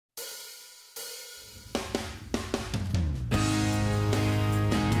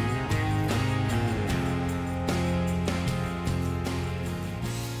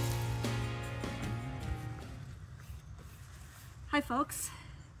folks.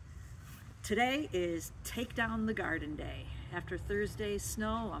 Today is Take Down the Garden Day. After Thursday's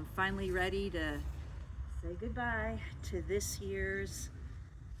snow, I'm finally ready to say goodbye to this year's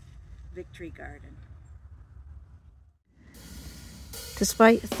victory garden.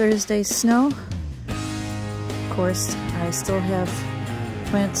 Despite Thursday's snow, of course, I still have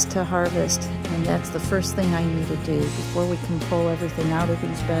plants to harvest, and that's the first thing I need to do before we can pull everything out of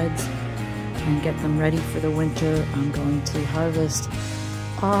these beds and get them ready for the winter. I'm going to harvest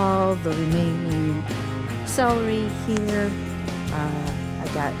all the remaining celery here. I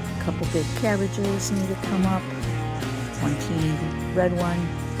got a couple big cabbages need to come up, one teeny red one,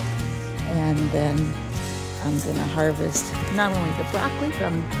 and then I'm going to harvest not only the broccoli, but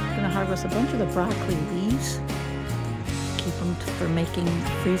I'm going to harvest a bunch of the broccoli leaves. Keep them for making,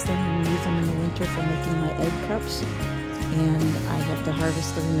 freeze them and use them in the winter for making my egg cups. And I have to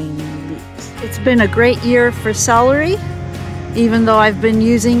harvest the remaining leaves. It's been a great year for celery, even though I've been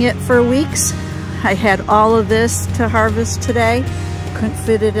using it for weeks. I had all of this to harvest today. Couldn't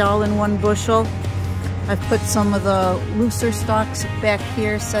fit it all in one bushel. I've put some of the looser stalks back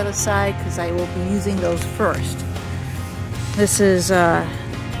here set aside because I will be using those first. This is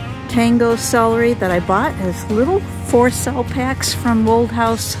Tango celery that I bought as little 4-cell packs from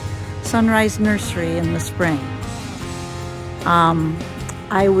Woldhuis Sunrise Nursery in the spring.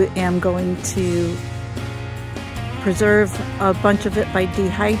 I am going to preserve a bunch of it by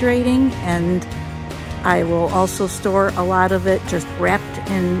dehydrating, and I will also store a lot of it just wrapped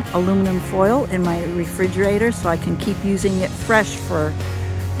in aluminum foil in my refrigerator so I can keep using it fresh for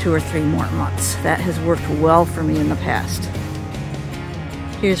 2 or 3 more months. That has worked well for me in the past.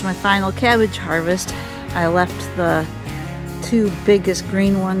 Here's my final cabbage harvest. I left the 2 biggest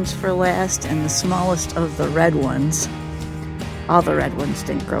green ones for last and the smallest of the red ones. All the red ones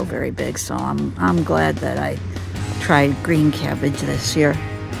didn't grow very big, so I'm glad that I tried green cabbage this year.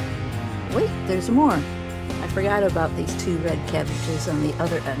 Wait, there's more. I forgot about these 2 red cabbages on the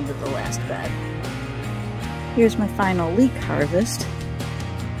other end of the last bed. Here's my final leek harvest.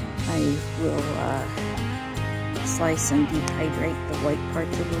 I will slice and dehydrate the white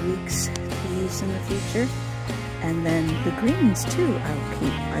parts of the leeks to use in the future. And then the greens too I'll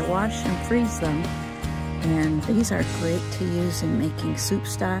keep. I wash and freeze them. And these are great to use in making soup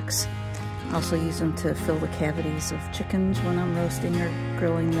stocks. I also use them to fill the cavities of chickens when I'm roasting or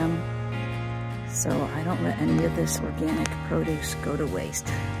grilling them. So I don't let any of this organic produce go to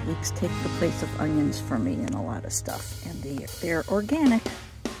waste. Leeks take the place of onions for me in a lot of stuff, and they're organic.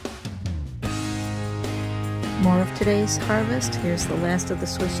 More of today's harvest. Here's the last of the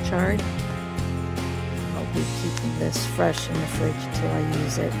Swiss chard. I'll be keeping this fresh in the fridge till I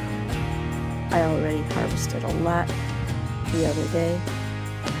use it. I already harvested a lot the other day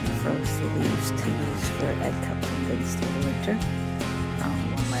and froze the leaves to use for egg cups and things through the winter.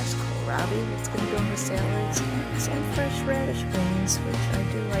 One last kohlrabi that's going to go in the salads, and some fresh radish greens, which I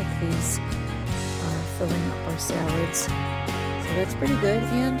do like these, filling up our salads. So that's pretty good.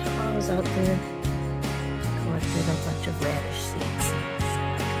 And while I was out there, collected a bunch of radish seeds so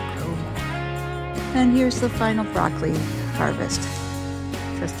I can grow more. And here's the final broccoli harvest.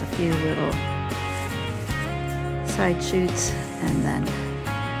 Just a few little side shoots, and then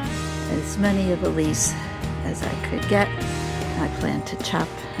as many of the leaves as I could get. I plan to chop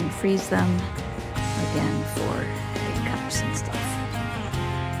and freeze them again for egg cups and stuff.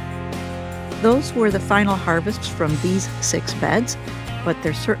 Those were the final harvests from these 6 beds, but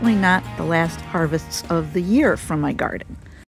they're certainly not the last harvests of the year from my garden.